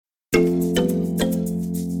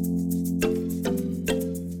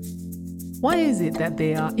Why is it that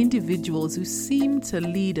there are individuals who seem to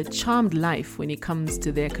lead a charmed life when it comes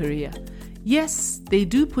to their career? Yes, they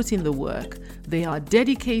do put in the work, they are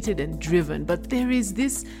dedicated and driven, but there is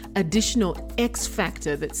this additional X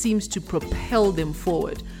factor that seems to propel them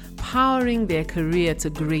forward, powering their career to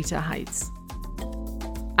greater heights.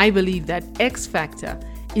 I believe that X factor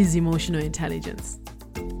is emotional intelligence.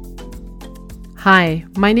 Hi,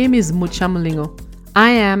 my name is Mucham Lingo. I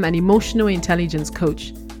am an emotional intelligence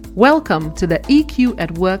coach. Welcome to the EQ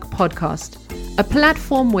at Work podcast, a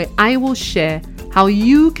platform where I will share how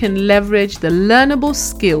you can leverage the learnable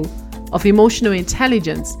skill of emotional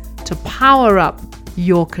intelligence to power up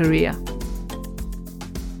your career.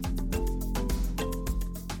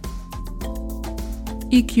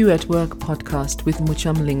 EQ at Work podcast with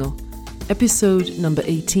Mucham Lingo, episode number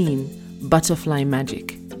 18, Butterfly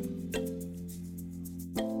Magic.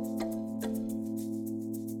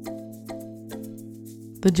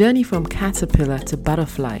 The journey from caterpillar to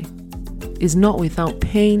butterfly is not without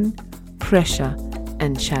pain, pressure,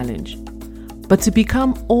 and challenge. But to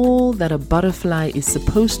become all that a butterfly is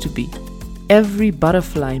supposed to be, every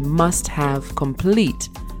butterfly must have complete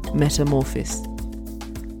metamorphosis.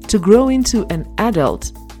 To grow into an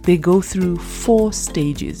adult, they go through 4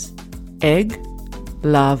 stages: egg,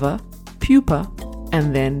 larva, pupa,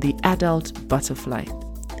 and then the adult butterfly.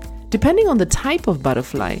 Depending on the type of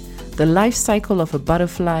butterfly, the life cycle of a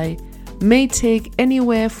butterfly may take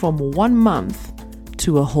anywhere from 1 month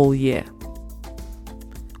to a whole year.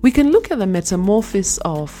 We can look at the metamorphosis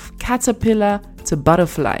of caterpillar to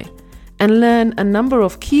butterfly and learn a number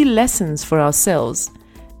of key lessons for ourselves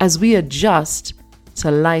as we adjust to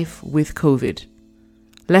life with COVID.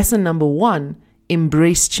 Lesson number 1,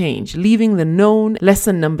 embrace change, leaving the known.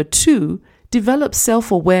 Lesson number 2, develop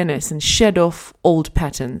self-awareness and shed off old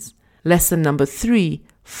patterns. Lesson number 3,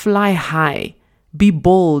 fly high, be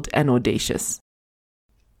bold and audacious.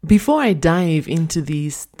 Before I dive into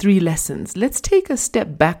these 3 lessons, let's take a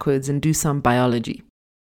step backwards and do some biology.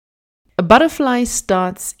 A butterfly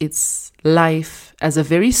starts its life as a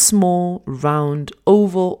very small, round,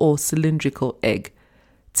 oval or cylindrical egg,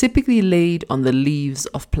 typically laid on the leaves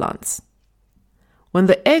of plants. When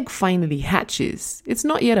the egg finally hatches, it's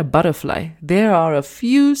not yet a butterfly. There are a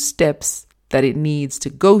few steps that it needs to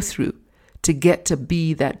go through to get to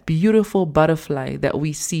be that beautiful butterfly that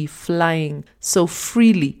we see flying so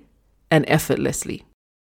freely and effortlessly.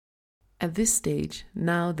 At this stage,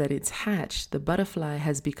 now that it's hatched, the butterfly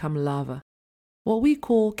has become larva, what we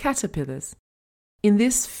call caterpillars. In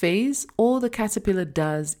this phase, all the caterpillar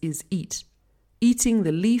does is eating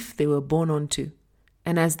the leaf they were born onto.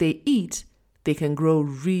 And as they eat, they can grow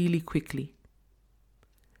really quickly.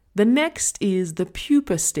 The next is the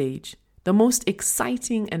pupa stage, the most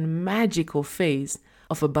exciting and magical phase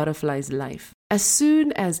of a butterfly's life. As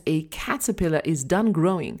soon as a caterpillar is done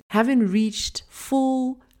growing, having reached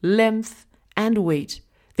full length and weight,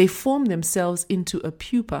 they form themselves into a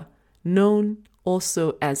pupa, known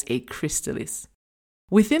also as a chrysalis.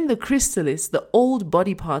 Within the chrysalis, the old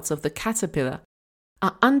body parts of the caterpillar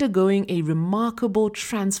are undergoing a remarkable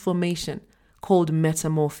transformation called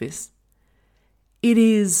metamorphosis. It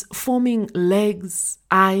is forming legs,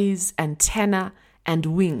 eyes, antennae, and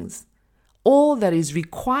wings, all that is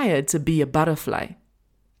required to be a butterfly.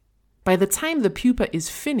 By the time the pupa is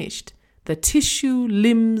finished, the tissue,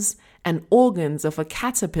 limbs, and organs of a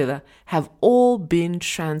caterpillar have all been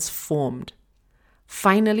transformed.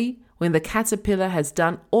 Finally, when the caterpillar has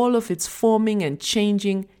done all of its forming and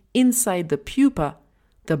changing inside the pupa,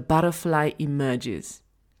 the butterfly emerges.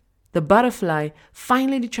 The butterfly,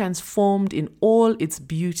 finally transformed in all its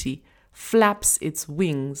beauty, flaps its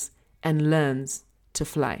wings and learns to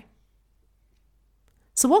fly.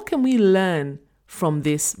 So what can we learn from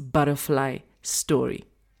this butterfly story?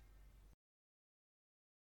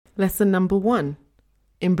 Lesson number 1,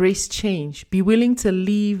 embrace change. Be willing to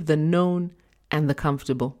leave the known and the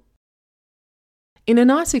comfortable. In an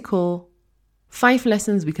article, 5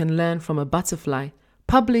 lessons we can learn from a butterfly,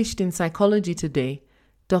 published in Psychology Today,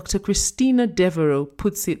 Dr. Christina Devereaux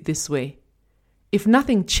puts it this way: if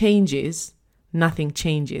nothing changes, nothing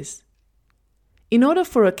changes. In order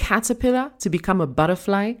for a caterpillar to become a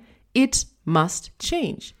butterfly, it must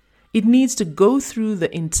change. It needs to go through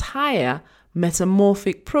the entire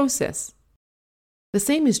metamorphic process. The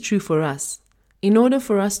same is true for us. In order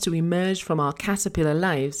for us to emerge from our caterpillar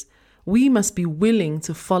lives, we must be willing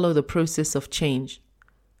to follow the process of change.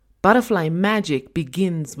 Butterfly magic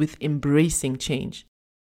begins with embracing change.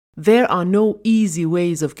 There are no easy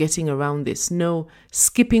ways of getting around this, no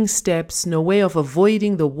skipping steps, no way of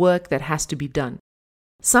avoiding the work that has to be done.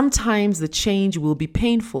 Sometimes the change will be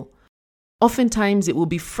painful, Oftentimes it will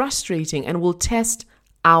be frustrating and will test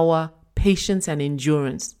our patience and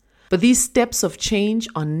endurance. But these steps of change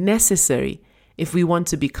are necessary if we want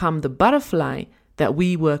to become the butterfly that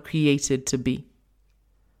we were created to be.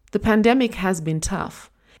 The pandemic has been tough,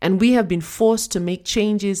 and we have been forced to make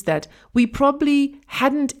changes that we probably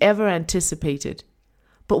hadn't ever anticipated.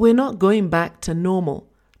 But we're not going back to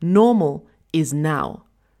normal. Normal is now.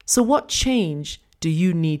 So what change do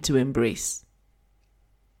you need to embrace?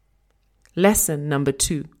 Lesson number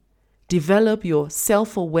 2. Develop your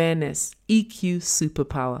self-awareness EQ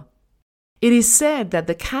superpower. It is said that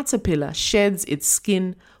the caterpillar sheds its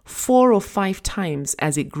skin 4 or 5 times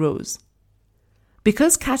as it grows.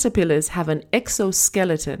 Because caterpillars have an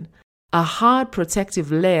exoskeleton, a hard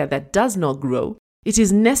protective layer that does not grow, it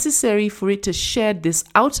is necessary for it to shed this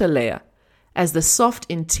outer layer as the soft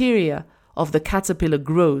interior of the caterpillar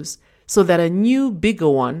grows so that a new, bigger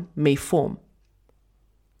one may form.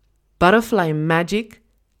 Butterfly magic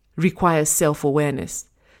requires self-awareness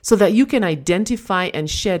so that you can identify and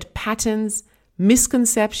shed patterns,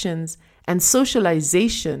 misconceptions, and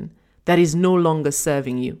socialization that is no longer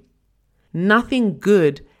serving you. Nothing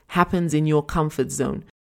good happens in your comfort zone.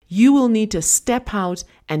 You will need to step out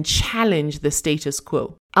and challenge the status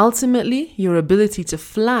quo. Ultimately, your ability to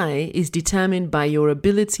fly is determined by your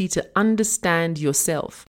ability to understand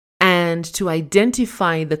yourself and to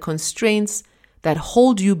identify the constraints that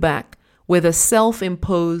hold you back, whether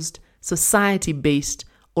self-imposed, society-based,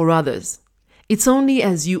 or others. It's only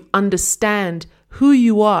as you understand who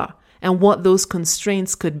you are and what those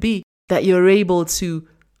constraints could be that you're able to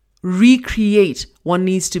recreate what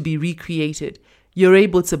needs to be recreated. You're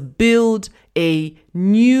able to build a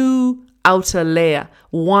new outer layer,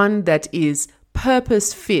 one that is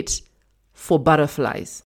purpose fit for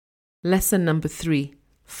butterflies. Lesson number 3.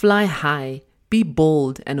 Fly high, be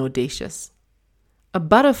bold and audacious. A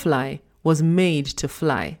butterfly was made to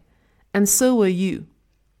fly, and so are you.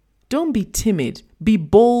 Don't be timid, be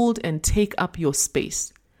bold and take up your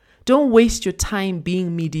space. Don't waste your time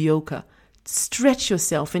being mediocre. Stretch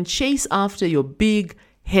yourself and chase after your big,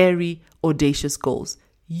 hairy, audacious goals.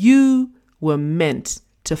 You were meant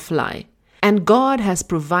to fly, and God has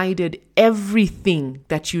provided everything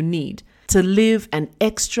that you need to live an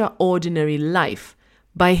extraordinary life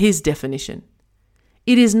by His definition.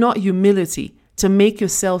 It is not humility to make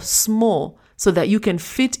yourself small so that you can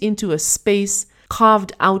fit into a space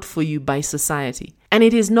carved out for you by society. And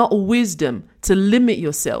it is not wisdom to limit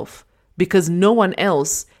yourself because no one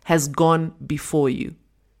else has gone before you.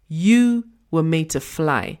 You were made to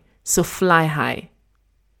fly, so fly high.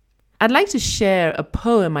 I'd like to share a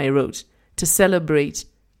poem I wrote to celebrate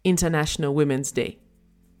International Women's Day.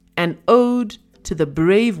 An ode to the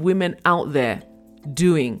brave women out there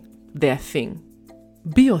doing their thing.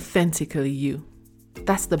 Be authentically you.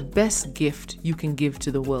 That's the best gift you can give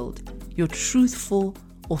to the world. Your truthful,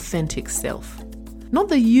 authentic self. Not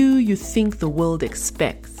the you think the world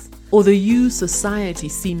expects, or the you society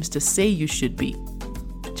seems to say you should be.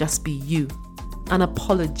 Just be you.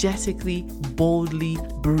 Unapologetically, boldly,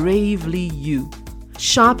 bravely you.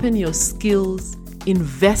 Sharpen your skills,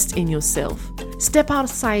 invest in yourself. Step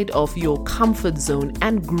outside of your comfort zone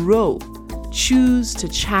and grow. Choose to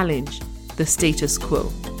challenge the status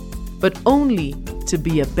quo, but only to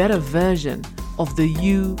be a better version of the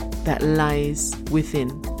you that lies within.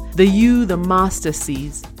 The you the Master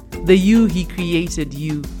sees, the you He created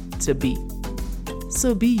you to be.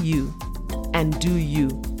 So be you and do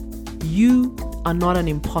you. You are not an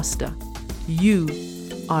imposter. You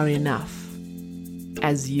are enough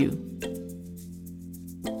as you.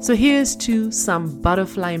 So here's to some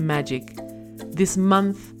butterfly magic this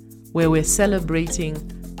month where we're celebrating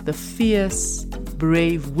the fierce,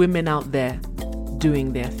 brave women out there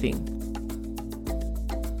doing their thing.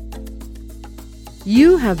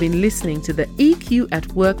 You have been listening to the EQ at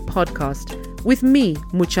Work podcast with me,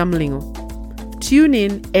 Mucha Mlingo. Tune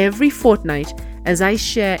in every fortnight as I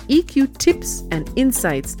share EQ tips and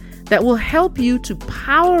insights that will help you to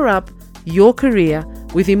power up your career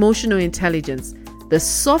with emotional intelligence, the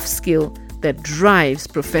soft skill that drives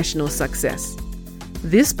professional success.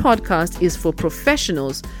 This podcast is for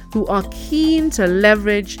professionals who are keen to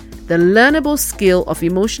leverage the learnable skill of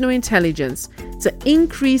emotional intelligence to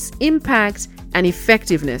increase impact and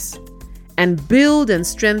effectiveness, and build and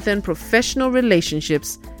strengthen professional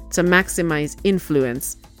relationships to maximize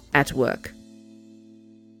influence at work.